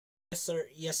Yes sir,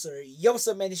 yes sir. Yo, what's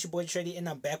up man, it's your boy Tredi and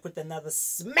I'm back with another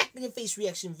smack in your face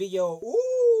reaction video.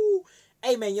 Ooh!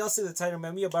 Hey man, y'all see the title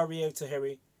man, we about to react to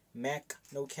Harry Mack,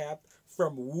 no cap,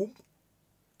 from womb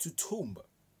to tomb.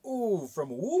 Ooh,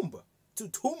 from womb to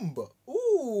tomb.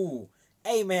 Ooh!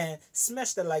 Hey man,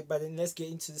 smash that like button, let's get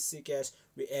into the sick ass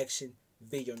reaction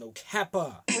video, no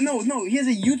capper. No, he has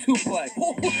a YouTube play.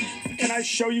 Can I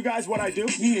show you guys what I do?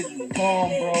 He is bomb,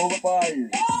 bro. Fire.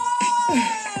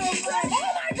 Oh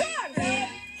my god!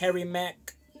 Harry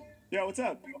Mack. Yo, what's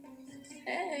up?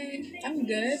 Hey, I'm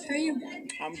good. How are you?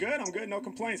 I'm good. No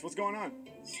complaints. What's going on?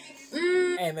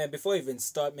 Hey man, before I even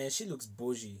start, man, she looks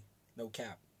bougie. No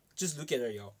cap. Just look at her,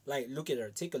 y'all. Like, look at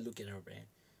her. Take a look at her, man.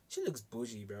 She looks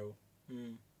bougie, bro.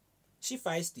 She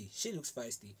feisty. She looks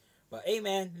feisty. But hey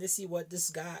man, let's see what she's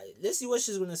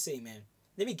gonna say, man.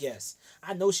 Let me guess.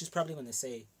 I know she's probably gonna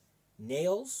say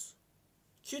nails,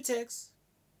 Q-Tex,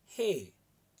 hey,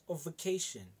 or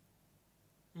vacation.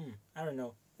 I don't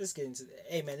know. Let's get into it.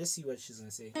 Hey man, let's see what she's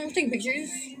gonna say. I'm taking pictures.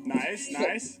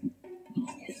 Nice.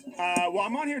 Well,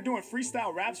 I'm on here doing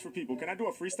freestyle raps for people. Can I do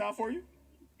a freestyle for you?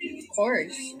 Of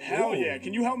course. Hell yeah.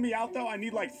 Can you help me out though? I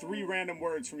need like 3 random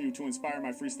words from you to inspire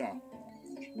my freestyle.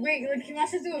 Wait, he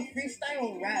wants to do a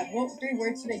freestyle rap. What 3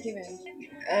 words should I give him?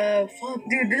 Fuck,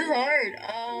 dude, this is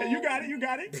hard. You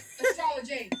got it.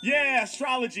 Astrology. Yeah,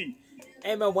 astrology.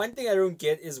 Hey man, one thing I don't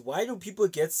get is why do people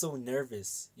get so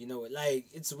nervous? You know, like,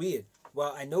 it's weird.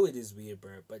 Well, I know it is weird,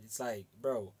 bro, but it's like,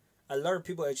 bro, a lot of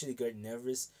people actually get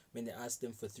nervous when they ask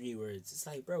them for 3 words. It's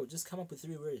like, bro, just come up with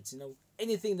 3 words, you know?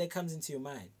 Anything that comes into your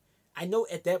mind. I know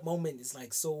at that moment it's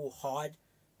like so hard,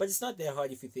 but it's not that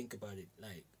hard if you think about it.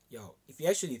 Like, yo, if you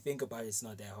actually think about it, it's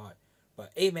not that hard.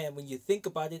 But hey man, when you think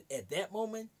about it at that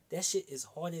moment, that shit is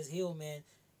hard as hell, man.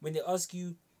 When they ask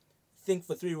you, think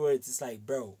for 3 words, it's like,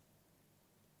 bro,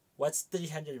 what's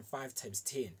 305 times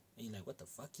 10? And you're like, what the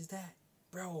fuck is that?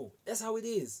 Bro, that's how it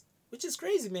is. Which is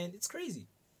crazy, man. It's crazy.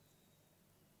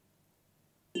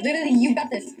 Literally, you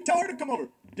got this. Tell her to come over.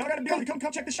 Y'all gotta be able to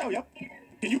come check the show, yep.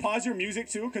 Can you pause your music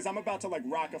too? Because I'm about to like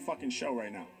rock a fucking show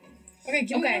right now. Okay,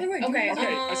 give me another word. Okay,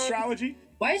 astrology.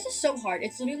 Why is this so hard?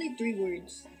 It's literally 3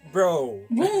 words. Bro.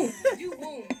 Womb.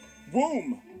 Do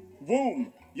womb.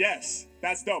 Womb. Yes,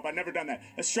 that's dope. I've never done that.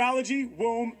 Astrology,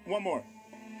 womb, one more.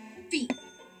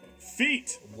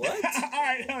 Feet. What? All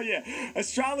right, hell yeah.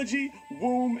 Astrology,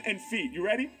 womb, and feet. You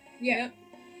ready? Yeah.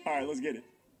 All right, let's get it.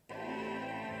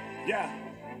 Yeah.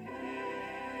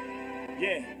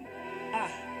 Yeah.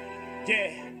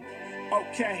 Yeah.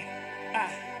 Okay.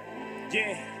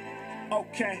 Yeah.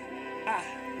 Okay.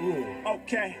 Ooh.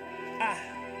 Okay.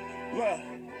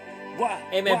 Look. What?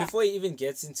 Hey man, what? before he even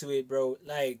gets into it, bro,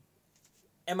 like,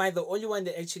 am I the only one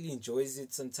that actually enjoys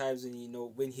it sometimes when, you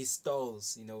know, when he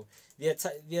stalls, you know? There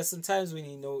are some times when,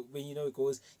 it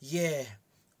goes, yeah,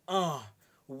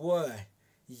 what,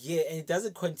 yeah, and it does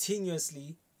it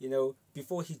continuously, you know,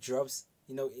 before he drops,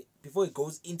 you know, before it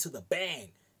goes into the bang.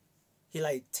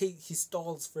 He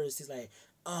stalls first, he's like,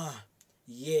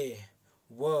 yeah,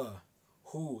 what,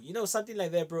 who, you know, something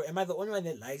like that, bro. Am I the only one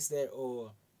that likes that,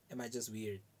 or am I just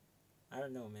weird? I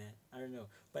don't know, man. I don't know.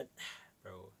 But,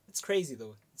 bro, it's crazy,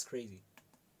 though. It's crazy.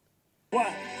 What?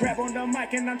 Grab on the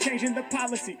mic and I'm changing the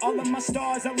policy. All of my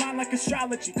stars align like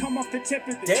astrology. Come off the tip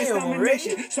of this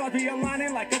domination. Stars be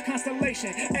aligning like a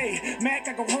constellation. Hey, Mac,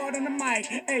 I go hard on the mic.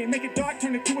 Hey, make it dark,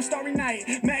 turn it to a starry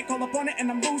night. Mac, all up on it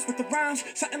and I'm loose with the rhymes.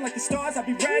 Something like the stars, I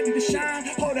be ready to shine.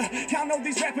 Hold up, y'all know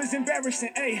these rappers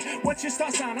embarrassing. Hey, what's your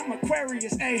star sign? I'm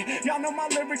Aquarius. Hey, y'all know my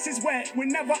lyrics is wet.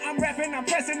 Whenever I'm rapping, I'm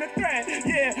pressing the thread.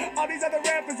 Yeah, all these other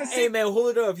rappers are Hey, man,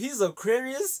 hold up. He's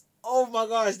Aquarius? Oh, my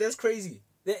gosh, that's crazy.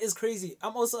 That is crazy.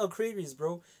 I'm also Aquarius,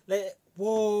 bro. Like,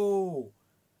 whoa.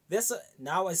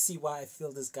 Now I see why I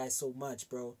feel this guy so much,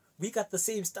 bro. We got the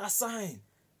same star sign.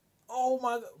 Oh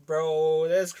my god. Bro,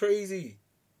 that's crazy.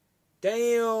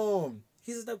 Damn.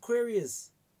 He's an Aquarius.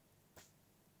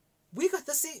 We got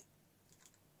the same.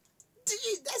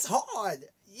 Dude, that's hard.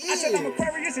 Yeah. I said I'm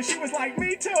Aquarius and she was like,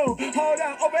 me too. Hold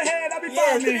up, overhead, I'll be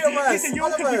Yeah, farming. 3 of us. He said, you,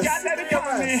 All of cause we us. got that in 3 of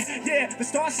common. us. Yeah, the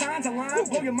star signs align,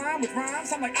 blow your mind with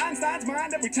rhymes. I'm like Einstein's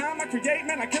mind every time I create,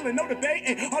 man, I kill it, no debate.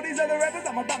 And all these other rappers,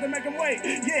 I'm about to make them wait.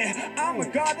 Yeah, I'm a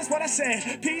god, that's what I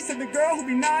said. Peace to the girl who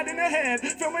be nodding her head.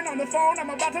 Filming on the phone, I'm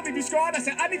about to leave you scarred. I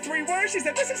said, I need 3 words. She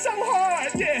said, this is so hard.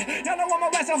 Yeah, y'all know I'ma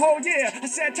last a whole year. I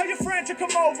said, tell your friend to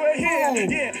come over here.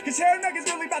 Yeah, cause her niggas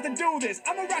really about to do this.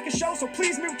 I'ma rock a show, so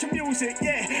please mute your music.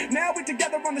 Yeah. yeah. Now we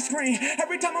together on the screen.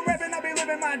 Every time I'm rapping, I be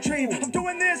living my dream. I'm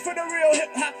doing this for the real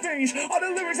hip-hop fiends. All the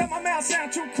lyrics out my mouth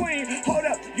sound too clean. Hold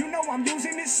up, you know I'm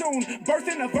using it soon.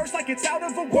 Birthing a verse like it's out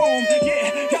of a womb.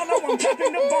 Yeah, y'all know I'm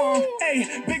dropping the bomb.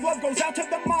 Hey, big love goes out to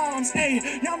the moms.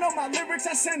 Hey, y'all know my lyrics,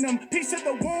 I send them. Piece of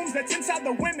the wombs that's inside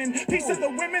the women. Piece of the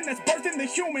women that's birthing the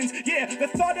humans. Yeah, the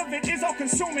thought of it is all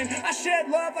consuming. I shed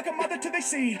love like a mother to their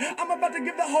seed. I'm about to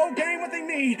give the whole game what they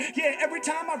need. Yeah, every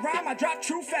time I rhyme, I drop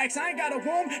true facts. I ain't got a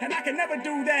womb, and I can never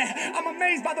do that. I'm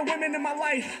amazed by the women in my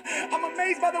life. I'm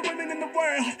amazed by the women in the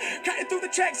world. Cutting through the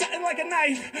track, something like a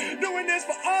knife. Doing this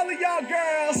for all of y'all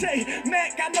girls. Hey,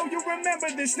 Mac, I know you remember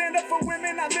this. Stand up for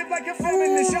women, I live like a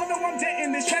feminist. Y'all know I'm dead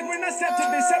in this track when I step to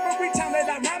this. Every time that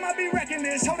I rhyme, I be wrecking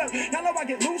this. Hold up, y'all know I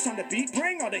get loose on the beat.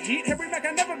 Bring all the heat. Every Mac,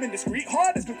 I never been discreet.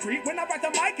 Hard as concrete. When I rock the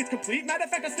mic, it's complete. Matter of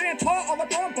fact, I stand tall all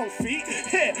up on both feet.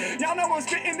 Yeah, y'all know I'm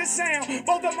spitting the sound.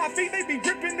 Both of my feet, they be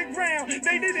gripping the ground.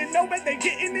 They didn't know, but they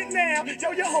getting it now.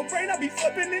 Yo, your whole brain, I be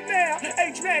flipping it now.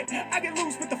 H-Mac, I get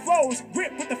loose with the flows.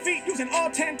 Grip with the feet, using all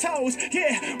 10 toes.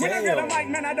 Yeah, when I get a mic,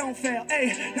 man, I don't fail.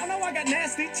 Hey, y'all know I got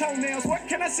nasty toenails. What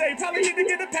can I say? Probably need to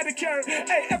get a pedicure.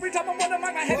 Hey, every time I'm on the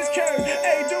mic, my head is curved.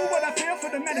 Hey, do what I feel for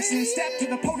the medicine. Step to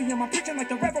the podium, I'm preaching like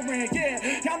the reverend.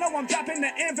 Yeah, y'all know I'm dropping the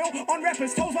anvil on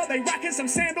rappers' toes while they rocking some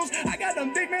sandals. I got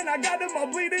them big, man, I got them all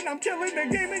bleeding. I'm killing the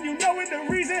game, and you know it the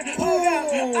reason. Hold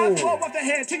up, I blow off the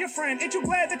head to your friend. Ain't you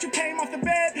glad that you came off the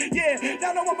bed? Yeah,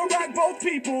 y'all know I'ma rock both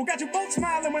people. Got you both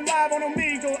smiling when live on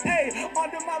Omegle. Hey,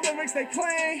 under my lyrics they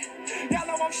cling. Y'all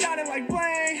know I'm shining like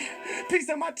bling. Peace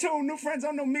to my two new friends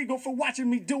on Omegle for watching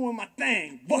me doing my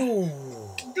thing.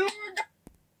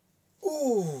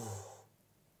 Ooh.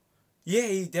 Yeah,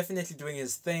 he definitely doing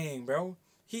his thing, bro.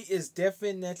 He is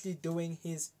definitely doing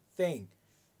his thing.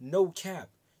 No cap.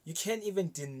 You can't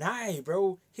even deny,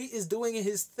 bro. He is doing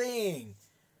his thing.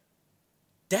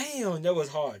 Damn, that was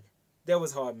hard. That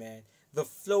was hard, man. The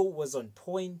flow was on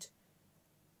point.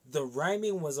 The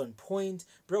rhyming was on point.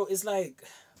 Bro, it's like,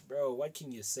 bro, what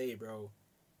can you say, bro?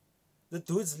 The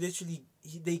dude's literally,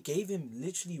 they gave him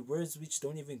literally words which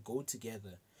don't even go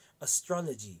together.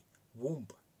 Astrology, womb.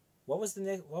 What was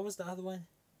the other one?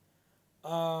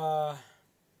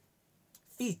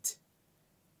 Feet.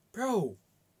 Bro,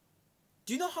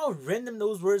 do you know how random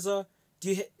those words are?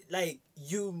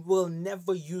 You will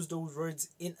never use those words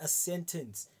in a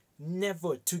sentence.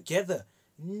 Never. Together.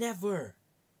 Never.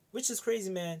 Which is crazy,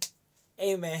 man.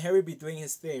 Hey, man, Harry be doing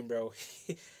his thing, bro.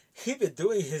 He be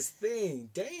doing his thing.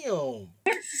 Damn.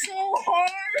 It's so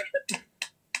hard.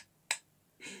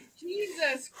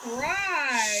 Jesus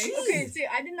Christ. Jeez. Okay, see,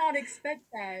 I did not expect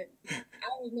that.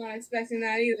 I was not expecting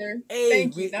that either. Hey,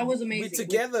 Thank you. That was amazing. We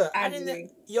together. I didn't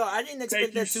expect Thank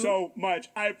you that too. so much.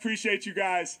 I appreciate you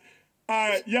guys.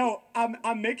 Yo,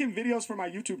 I'm making videos for my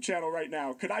YouTube channel right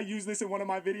now. Could I use this in one of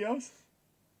my videos?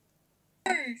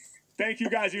 Thank you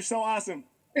guys. You're so awesome.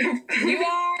 You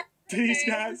are. Peace,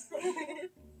 guys.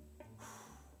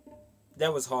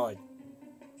 That was hard.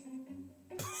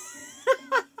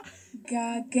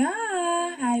 Gaga,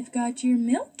 I've got your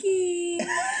milky.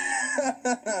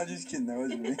 I'm just kidding. That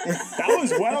was me. That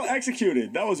was well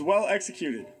executed. That was well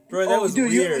executed. Bro, that was dude,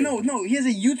 weird. No, he has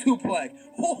a YouTube plug.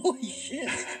 Holy shit.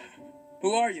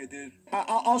 Who are you, dude?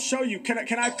 I'll show you. Can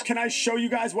I show you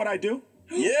guys what I do?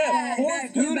 Yeah, of course,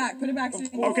 Put dude. it back. Put it back.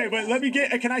 Okay, but let me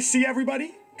get. Can I see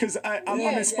everybody? Because I'm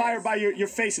inspired by your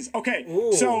faces. Okay,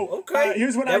 Ooh, so okay.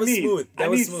 Here's what That I was need. smooth. That I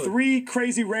was need smooth. 3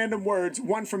 crazy random words,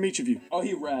 one from each of you. Oh,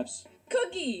 he raps.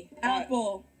 Cookie,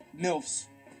 apple. MILFs.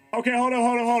 Okay, hold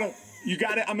on. You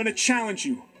got it. I'm gonna challenge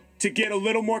you to get a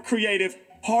little more creative,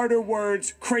 harder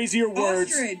words, crazier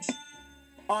words.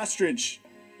 Ostrich.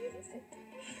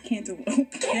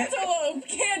 Cantaloupe.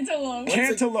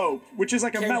 Cantaloupe, which is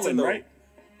like a melon, Cantaloupe. right?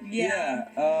 Yeah.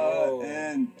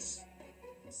 And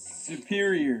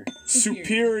superior.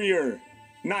 Superior.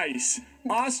 Nice.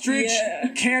 Ostrich, Yeah.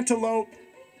 cantaloupe,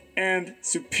 and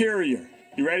superior.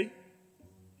 You ready?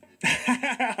 All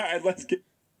right, let's get.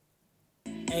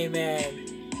 Hey, man.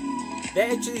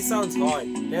 That actually sounds hard.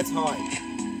 That's hard.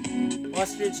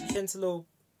 Ostrich, cantaloupe.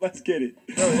 Let's get it.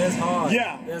 Bro, that's hard.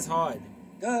 Yeah. That's hard.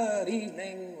 Good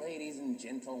evening, ladies and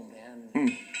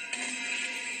gentlemen.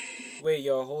 Wait,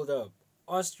 y'all, hold up.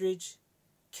 Ostrich,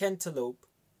 cantaloupe,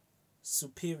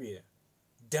 superior.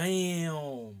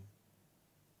 Damn.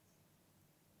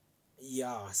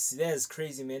 Yeah, see, that's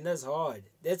crazy, man. That's hard.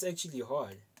 That's actually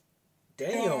hard.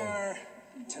 Damn. For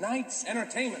tonight's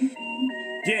entertainment.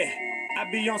 Yeah,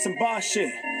 I be on some boss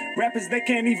shit. Rappers, they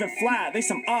can't even fly. They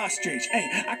some ostrich.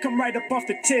 Hey, I come right up off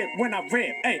the tip when I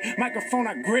rip. Hey, microphone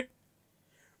I grip.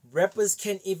 Rappers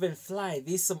can't even fly.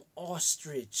 They some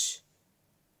ostrich.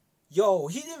 Yo,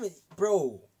 he didn't even...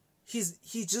 Bro.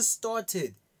 He just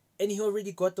started, and he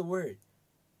already got the word.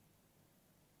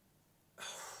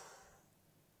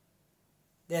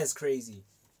 That's crazy.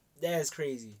 That's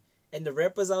crazy. And the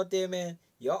rappers out there, man,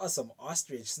 y'all are some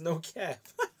ostrich, no cap.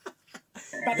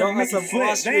 Y'all are some They ain't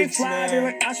ostrich, fly, they man.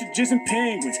 like ostriches and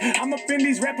penguins. I'm up in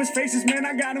these rappers' faces, man,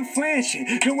 I got them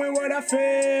flinching. Doing what I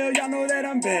feel, y'all know that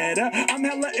I'm better. I'm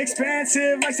hella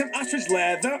expansive, like some ostrich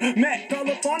leather. Mack all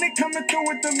up on it, coming through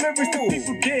with the lyrics that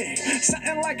people dig.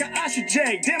 Something like an ostrich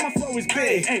egg, damn, my flow is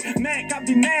big. Hey, Mack, I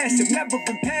be massive, never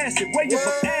been passive. Way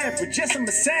above average, yes, I'm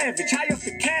a savage. High off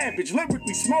the cabbage,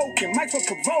 lyrically smoking. Mics for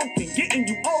provoking, getting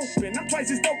you open. I'm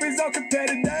twice as dope as all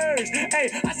competitors. Hey,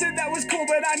 I said that was cool,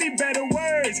 but I need better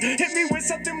words. Hit me with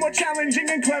something more challenging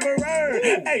and cleverer.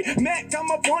 Hey, Mack, I'm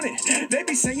up on it. They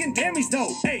be saying, damn, he's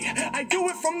dope. Hey, I do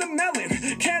it from the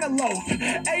melon, cantaloupe.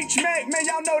 H-Mack, man,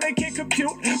 y'all know they can't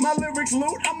compute my lyrics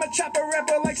loot. I'm a chopper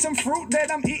rapper like some fruit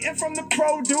that I'm eating from the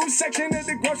produce section of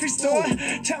the grocery store.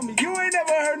 Tell me, you ain't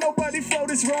ever heard nobody flow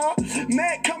this raw.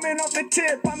 Mack coming off the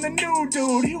tip, I'm the new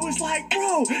dude. He was like,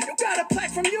 bro, you got a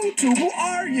plaque from YouTube. Who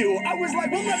are you? I was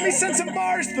like, well, let me send some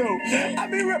bars through. I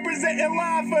be representing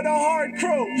live for the hard crew.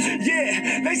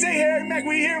 Yeah, they say, Harry Mack,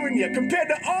 we hearing you. Compared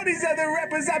to all these other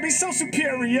rappers, I be so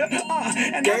superior.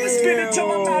 And I'ma spit it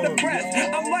till I'm out of breath.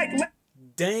 I'm like,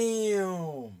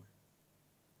 damn.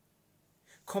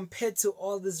 Compared to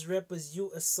all these rappers,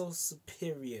 you are so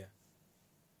superior.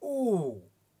 Ooh.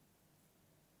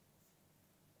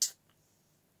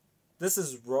 This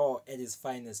is raw at its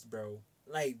finest, bro.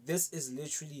 Like, this is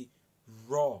literally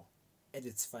raw at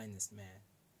its finest, man.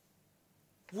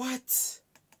 What?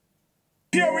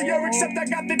 superior, except I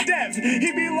got the depth.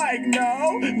 He be like,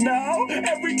 no, no.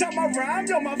 Every time I rhyme,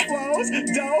 yo, my flow's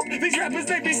dope. These rappers,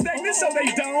 they be stagnant, so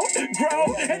they don't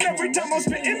grow. And every time I'm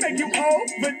spitting, make you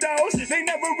overdose. They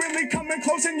never really coming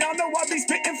close, and y'all know I be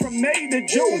spitting from May to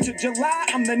June to July.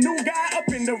 I'm the new guy up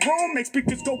in the room. Make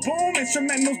speakers go boom.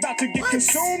 Instrumentals about to get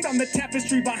consumed. On the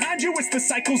tapestry behind you, it's the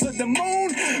cycles of the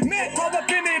moon. Man, all up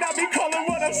in it, I be calling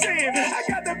what I'm saying. I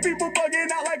got the people bugging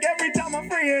out like every time I'm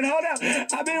freeing. Hold up,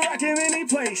 I've been rocking many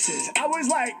places. I was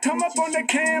like, come up on the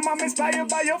cam, I'm inspired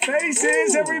by your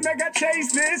faces. Every Mack I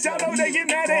chase this, y'all know they get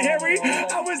mad at Harry.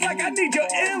 I was like, I need your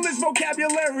illest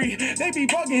vocabulary. They be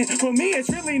bugging, for me it's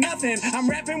really nothing. I'm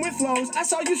rapping with flows, I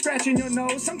saw you scratching your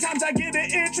nose. Sometimes I get an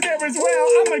itch there as well.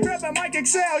 I'ma grab the mic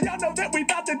excel, y'all know that we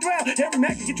bout to dwell. Harry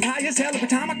Mack can get you high as hell every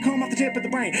time I come off the tip of the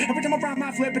brain. Every time I rhyme,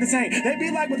 I flip it insane. They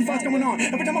be like, what the fuck's going on?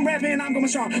 Every time I'm rapping, I'm going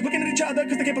strong. Looking at each other,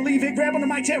 cause they can't believe it. Grab on the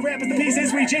mic, tear rappers the pieces.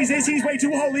 Sweet Jesus, he's way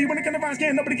too holy. When it comes to rhymes,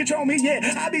 can't nobody control me.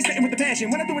 Yeah, I be spitting with the passion.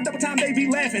 When I do it double time, they be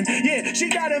laughing. Yeah, she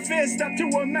got her fist up to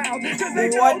her mouth. Cause they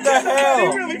What don't the nobody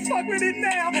hell? really fuck with it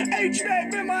now.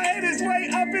 H-Mack, man, my head is way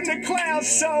up in the clouds.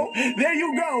 So, there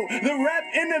you go. The rap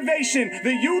innovation.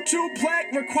 The YouTube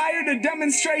plaque required a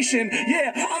demonstration.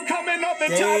 Yeah, I'm coming off the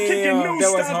top, kicking Damn, new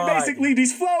that was stuff. hard. Basically,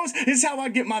 these flows is how I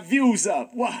get my views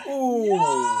up. What? Ooh.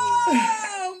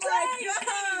 Oh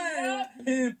my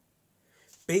god!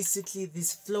 Basically,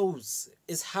 these flows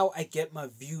is how I get my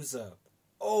views up.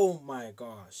 Oh my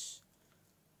gosh.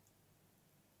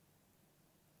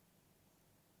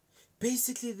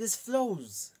 Basically, this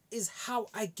flows is how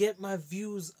I get my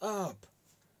views up.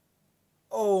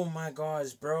 Oh my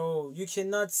gosh, bro. You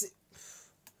cannot see.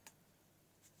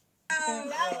 No,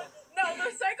 the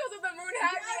cycles of the moon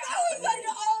had me. I was like,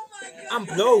 oh my god. I'm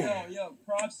blown. Yo,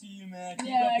 props to you, man. Keep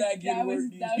Yeah, up that good that work.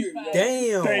 was fun.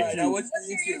 Damn. Thank you. What's What's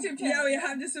your your YouTube channel? Yeah, we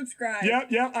have to subscribe.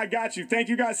 Yep, I got you. Thank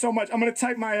you guys so much. I'm gonna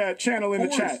type my channel in the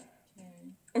chat.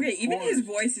 Okay, even his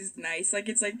voice is nice. Like,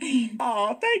 it's like...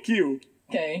 Oh, thank you.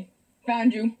 Okay,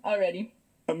 found you already.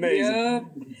 Amazing. Yup.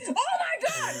 Oh my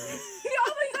god! He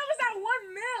always that was at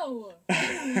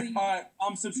 1 mil. Alright,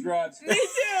 I'm subscribed. Me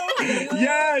too.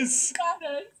 Yes.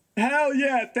 Got us. Hell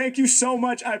yeah. Thank you so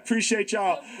much. I appreciate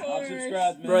y'all. Of I'm course.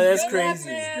 subscribed, man. Bro, that's Good luck, crazy.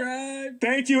 man. Subscribe.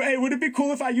 Thank you. Hey, would it be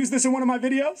cool if I use this in one of my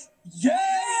videos? Yes!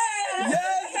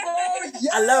 Yes, bro!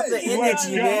 Yes! I love the Let's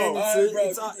energy, go. man. Alright, bro,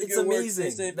 It's keep the it's good work.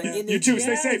 amazing. Stay safe, The man. energy. You too.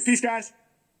 Stay Yes. safe. Peace, guys.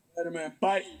 Later, man.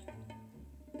 Bye.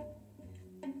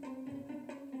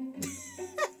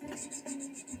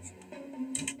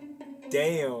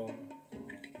 Damn.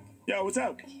 Yo, what's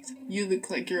up? You look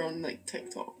like you're on like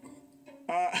TikTok.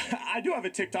 I do have a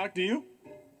TikTok. Do you?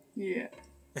 Yeah.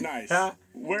 Nice. Huh?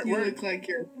 Where? You Where? look like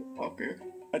you're a TikToker.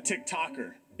 A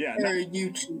TikToker. Yeah. Or No, a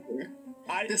YouTuber.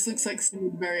 I. This looks like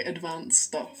some very advanced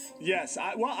stuff. Yes.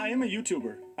 Well, I am a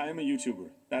YouTuber. I am a YouTuber.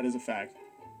 That is a fact.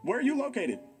 Where are you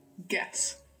located?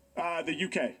 Guess. The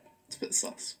UK. It's a bit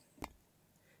sus.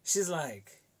 She's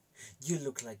like, you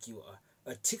look like you are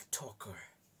a TikToker.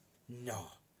 No.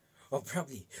 Or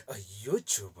probably a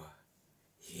YouTuber.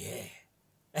 Yeah.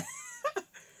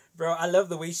 Bro, I love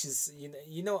the way she's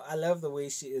I love the way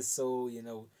she is so,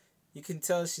 you can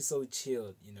tell she's so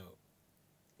chilled,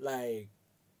 Like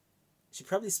she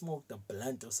probably smoked a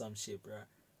blunt or some shit, bro.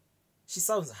 She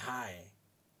sounds high.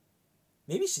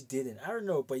 Maybe she didn't. I don't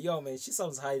know, but yo, man, she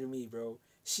sounds high to me, bro.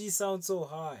 She sounds so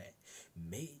high.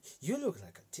 You look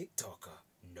like a TikToker.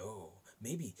 No,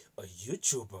 maybe a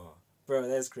YouTuber. Bro,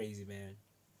 that's crazy, man.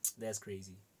 That's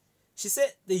crazy. She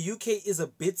said the UK is a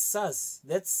bit sus.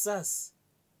 That's sus.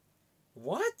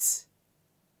 What?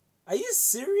 Are you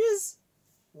serious?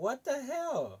 What the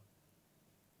hell?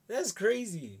 That's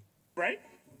crazy. Right?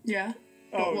 Yeah.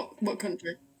 Oh. What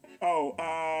country?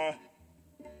 Oh,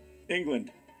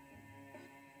 England.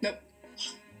 Nope.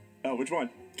 Oh, which one?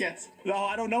 Guess. No,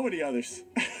 I don't know any others.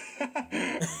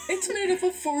 It's made up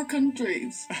of 4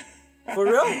 countries. For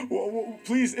real? Well,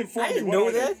 please inform me. I didn't What know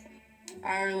are they? that.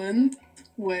 Ireland,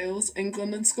 Wales,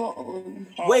 England, and Scotland.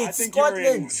 Oh, Wait, I think you're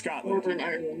in Scotland. Scotland. Northern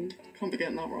Ireland. Can't be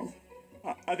getting that wrong.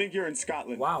 I think you're in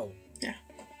Scotland. Wow. Yeah.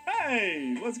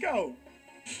 Hey, let's go.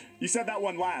 You said that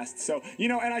one last, so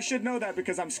and I should know that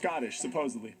because I'm Scottish,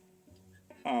 supposedly.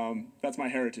 That's my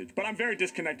heritage, but I'm very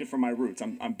disconnected from my roots.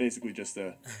 I'm basically just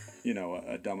a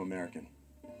dumb American.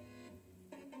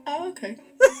 Oh, okay.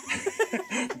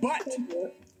 But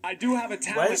I do have a Why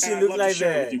talent, does she and I'd look love like to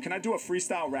share it with that? you. Can I do a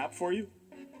freestyle rap for you?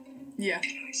 Yeah.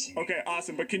 Okay,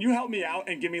 awesome. But can you help me out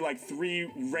and give me like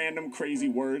 3 random crazy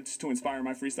words to inspire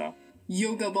my freestyle?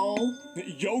 Yoga ball,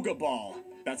 Yoga ball.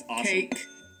 That's awesome. cake,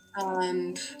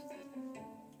 and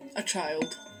a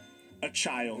child. A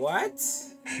child. What?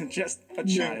 Just a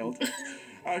child.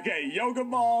 Okay, yoga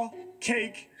ball,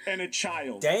 cake, and a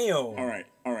child. Damn. All right.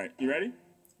 You ready?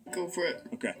 Go for it.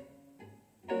 Okay.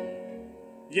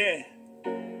 Yeah.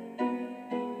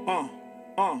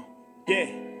 Yeah.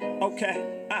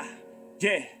 Okay.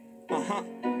 Yeah.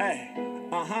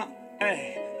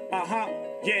 Hey.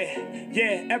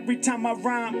 Yeah. Every time I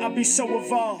rhyme, I be so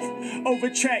evolved. Over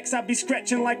tracks, I be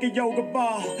scratching like a yoga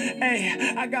ball.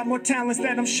 Hey, I got more talents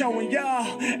that I'm showing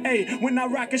y'all. Hey, when I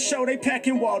rock a show, they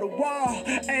packing wall to wall.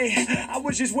 Hey, I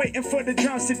was just waiting for the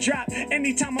drums to drop.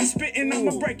 Anytime I'm spitting,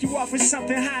 I'ma break you off with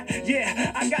something hot.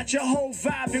 Yeah, I got your whole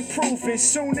vibe improving.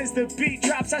 Soon as the beat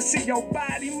drops, I see your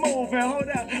body moving. Hold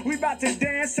up, we about to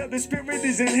dance till the spirit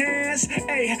is enhanced.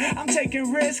 Hey, I'm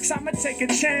taking risks, I'ma take a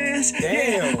chance.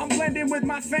 Damn. Yeah, I'm blending with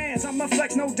my fans, I'ma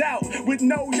flex no doubt. With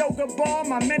no yoga ball,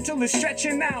 my mental is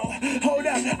stretching out. Hold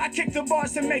up, I kick the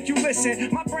bars to make you listen.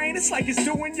 My brain is like it's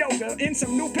doing yoga in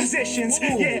some new positions.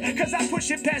 Ooh. Yeah, cause I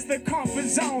push it past the comfort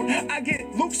zone. I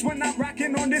get loops when I'm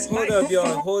rocking on this Hold microphone. up,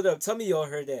 y'all. Hold up. Tell me y'all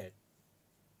heard that.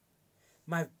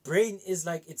 My brain is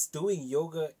like it's doing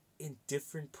yoga in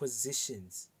different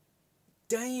positions.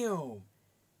 Damn.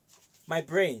 My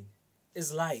brain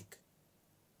is like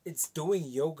it's doing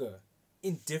yoga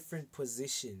in different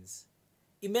positions.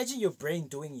 Imagine your brain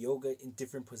doing yoga in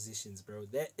different positions, bro.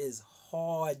 That is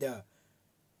hard.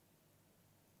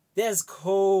 That's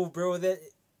cold, bro.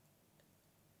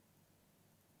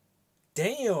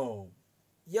 Damn.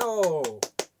 Yo.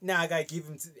 Nah, I gotta give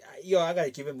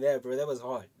him that, bro. That was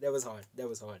hard.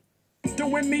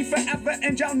 Doing me forever,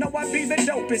 and y'all know I be the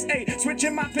dopest. Ayy,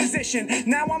 switching my position.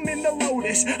 Now I'm in the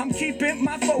lotus. I'm keeping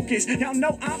my focus. Y'all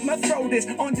know I'ma throw this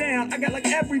on down. I got like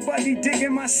everybody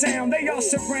digging my sound. They all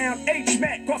surround.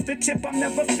 H-Mack off the tip, I'm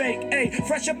never fake. Ayy,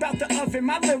 fresh up out the oven.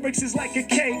 My lyrics is like a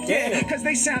cake. Yeah, cause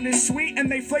they sounding sweet and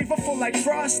they flavorful like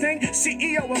frosting.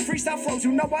 CEO of Freestyle Flows,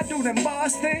 you know I do them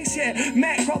boss things. Yeah,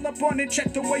 Matt, crawl up on it.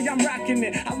 Check the way I'm rocking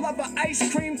it. I love an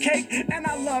ice cream cake and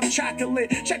I love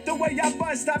chocolate. Check the way I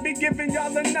bust. I be giving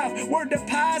y'all enough word to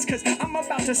pies, cause I'm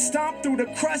about to stomp through the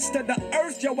crust of the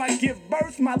earth. Yo, I give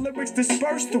birth, my lyrics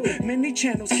disperse through many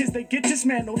channels. Kids, they get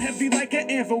dismantled, heavy like an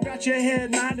anvil. Got your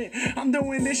head nodding. I'm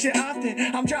doing this shit often.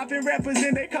 I'm dropping rappers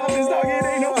in their coffins, dog. It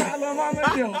ain't no problem,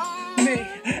 I'ma do me.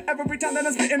 Every time that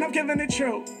I'm spitting, I'm killing it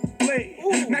true.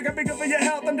 Mac, I'm bigger for your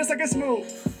health, I'm just like a smooth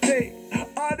D.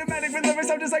 Automatic with lyrics,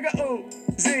 I'm just like a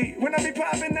O-Z. When I be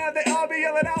popping now, they all be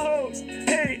yelling out hoes.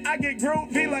 Hey, I get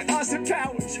groovy like Austin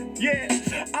Powers. Yeah,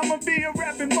 I'ma be a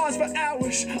rapping boss for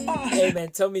hours. Hey man,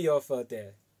 tell me y'all felt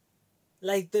that.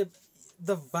 Like the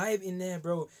vibe in there,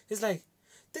 bro. It's like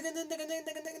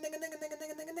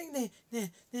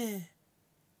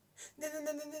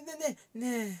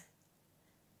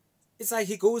it's like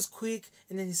he goes quick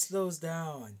and then he slows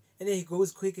down. And then he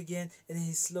goes quick again and then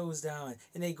he slows down.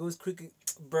 And then he goes quick.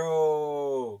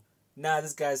 Bro. Nah,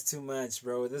 this guy's too much,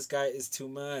 bro. This guy is too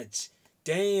much.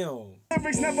 Damn.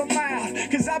 Lyrics never mild,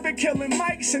 cause I've been killing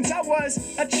mics since I was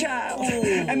a child.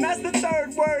 And that's the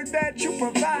 3rd word that you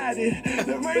provided.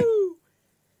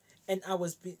 And I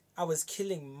was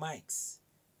killing mics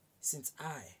since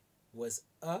I was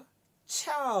a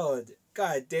child.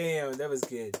 God damn, that was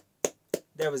good.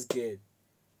 That was good.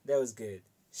 That was good.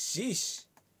 Sheesh.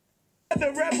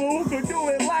 The rebel who could do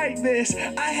it like this.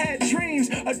 I had dreams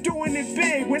of doing it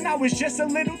big when I was just a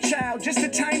little child, just a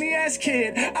tiny ass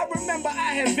kid. I remember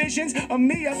I had visions of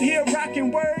me up here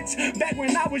rocking words back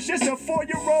when I was just a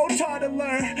 4-year-old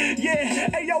toddler. Yeah,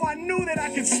 hey yo, I knew that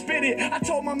I could spit it. I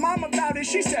told my mom about it.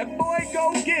 She said, boy,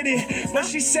 go get it. But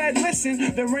she said,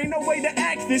 listen, there ain't no way to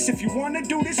act this. If you wanna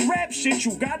do this rap shit,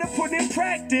 you gotta put in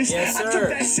practice. Yes, sir. I took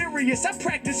that serious. I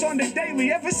practice on the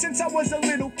daily. Ever since I was a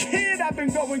little kid, I've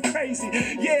been going crazy.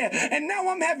 Yeah, and now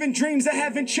I'm having dreams of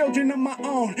having children of my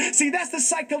own. See, that's the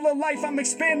cycle of life. I'm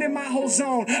expanding my whole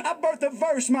zone. I birth a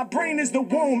verse, my brain is the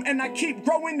womb, and I keep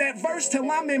growing that verse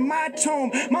till I'm in my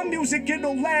tomb. My music,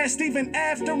 it'll last even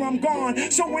after I'm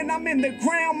gone. So when I'm in the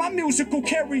ground, my music will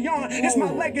carry on. It's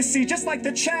my legacy, just like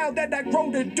the child that I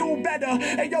grow to do better.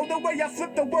 Hey yo, the way I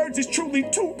flip the words is truly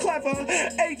too clever.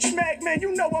 H-Mack, man,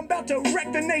 you know I'm about to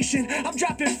wreck the nation. I'm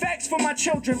dropping facts for my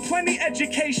children, plenty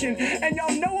education, and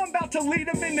y'all know I'm about to lead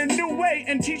them in a new way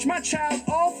and teach my child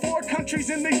all 4 countries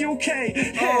in the UK.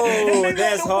 Oh, and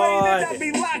that's the way that hard. I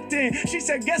be locked in. She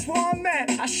said, guess where I'm at?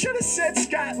 I should have said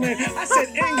Scotland. I said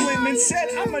England and said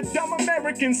I'm a dumb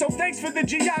American. So thanks for the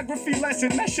geography lesson.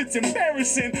 That shit's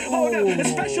embarrassing. Hold up,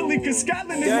 especially because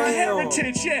Scotland is my Damn.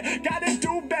 heritage. Yeah, gotta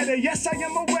do better. Yes, I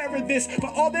am aware of this.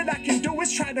 But all that I can do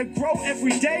is try to grow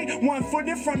every day. 1 foot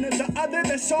in front of the other.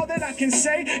 That's all that I can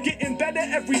say. Getting better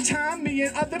every time. Me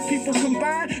and other people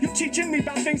combine. You teaching me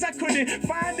about things I couldn't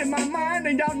find in my mind,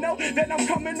 and y'all know that I'm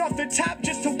coming off the top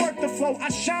just to work the flow. I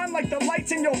shine like the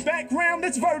lights in your background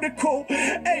that's vertical.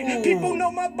 Hey, people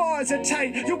know my bars are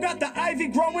tight. You got the ivy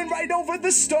growing right over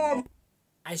the star.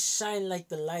 I shine like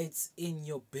the lights in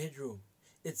your bedroom.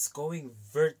 It's going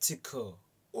vertical.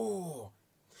 Oh,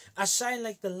 I shine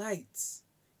like the lights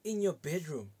in your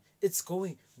bedroom. It's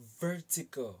going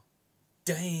vertical.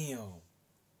 Damn.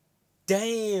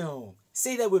 Damn.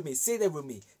 Say that with me. Say that with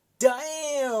me. Damn.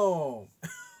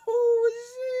 Oh,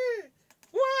 shit.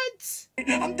 What?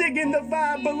 I'm digging the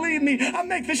vibe, believe me. I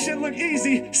make this shit look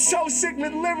easy. So sick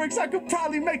with lyrics, I could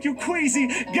probably make you queasy.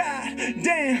 God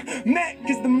damn, Mack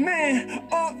is the man.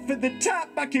 Up for the top,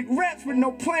 I kick raps with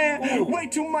no plan. Ooh. Way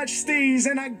too much steez,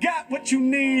 and I got what you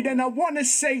need. And I wanna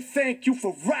say thank you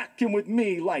for rocking with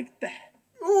me like that.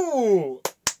 Ooh.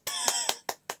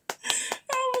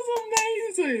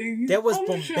 Amazing. That was I'm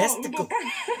bombastical.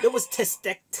 shocked. That was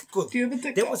testicle. Do you have a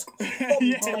That TikTok? was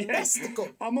Yeah.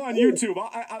 bombastical. I'm on YouTube.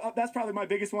 That's probably my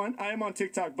biggest one. I am on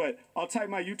TikTok, but I'll type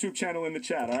my YouTube channel in the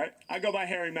chat, all right? I go by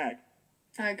Harry Mack.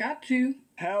 I got you.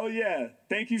 Hell yeah.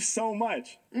 Thank you so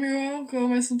much. You're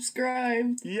welcome. I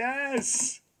subscribed.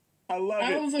 Yes. I love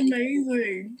That it. was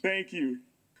amazing. Thank you.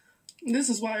 This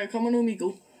is why I come on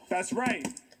Omegle. That's right.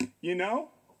 You know?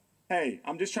 Hey,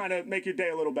 I'm just trying to make your day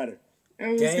a little better.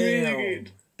 It was Damn. really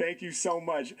good. Thank you so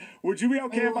much. Would you be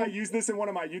okay if I use this in one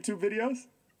of my YouTube videos?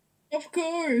 Of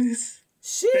course.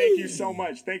 Thank you so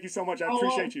much. Thank you so much. I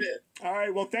appreciate loved you. it. All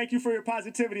right. Well, thank you for your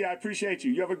positivity. I appreciate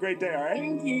you. You have a great day, all right?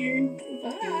 Thank you.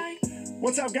 Bye.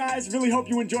 What's up, guys? Really hope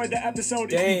you enjoyed the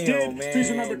episode. If you Damn, did, man. please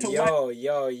remember to like.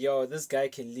 Yo, this guy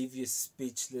can leave you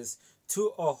speechless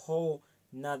to a whole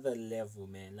nother level,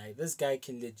 man. Like, this guy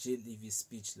can legit leave you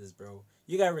speechless, bro.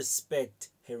 You gotta respect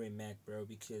Harry Mack, bro,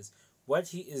 because what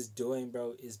he is doing,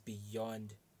 bro, is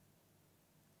beyond.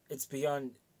 It's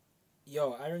beyond.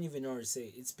 Yo, I don't even know what to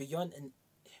say. It's beyond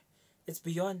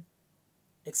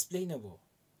explainable.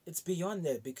 It's beyond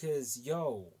that because,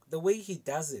 yo, the way he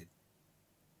does it.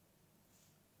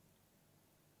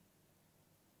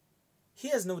 He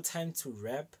has no time to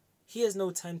rap. He has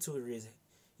no time to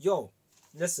Yo,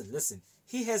 listen.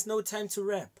 He has no time to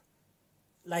rap.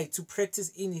 Like, to practice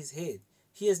in his head.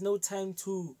 He has no time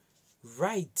to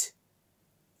write.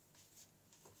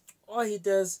 All he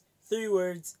does, 3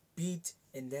 words, beat,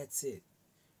 and that's it.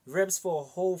 Raps for a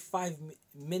whole 5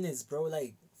 minutes, bro.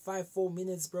 Like, 4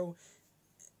 minutes, bro.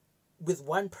 With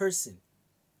one person.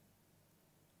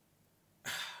 Oh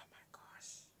my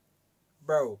gosh.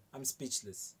 Bro, I'm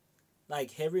speechless.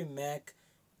 Like, Harry Mack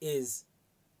is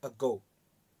a GOAT.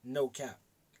 No cap.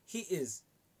 He is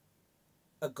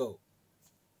a GOAT.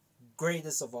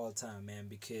 Greatest of all time, man,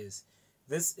 because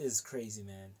this is crazy,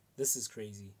 man. This is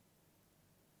crazy.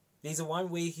 There's a one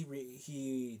way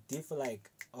he did for like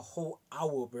a whole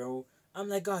hour, bro. I'm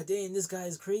like, God damn, this guy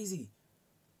is crazy.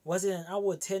 Was it an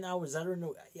hour, 10 hours? I don't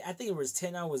know. I think it was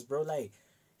 10 hours, bro. Like,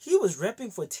 he was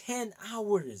rapping for 10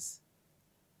 hours.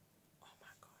 Oh my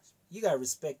gosh. You gotta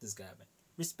respect this guy, man.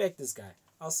 Respect this guy.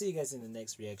 I'll see you guys in the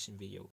next reaction video.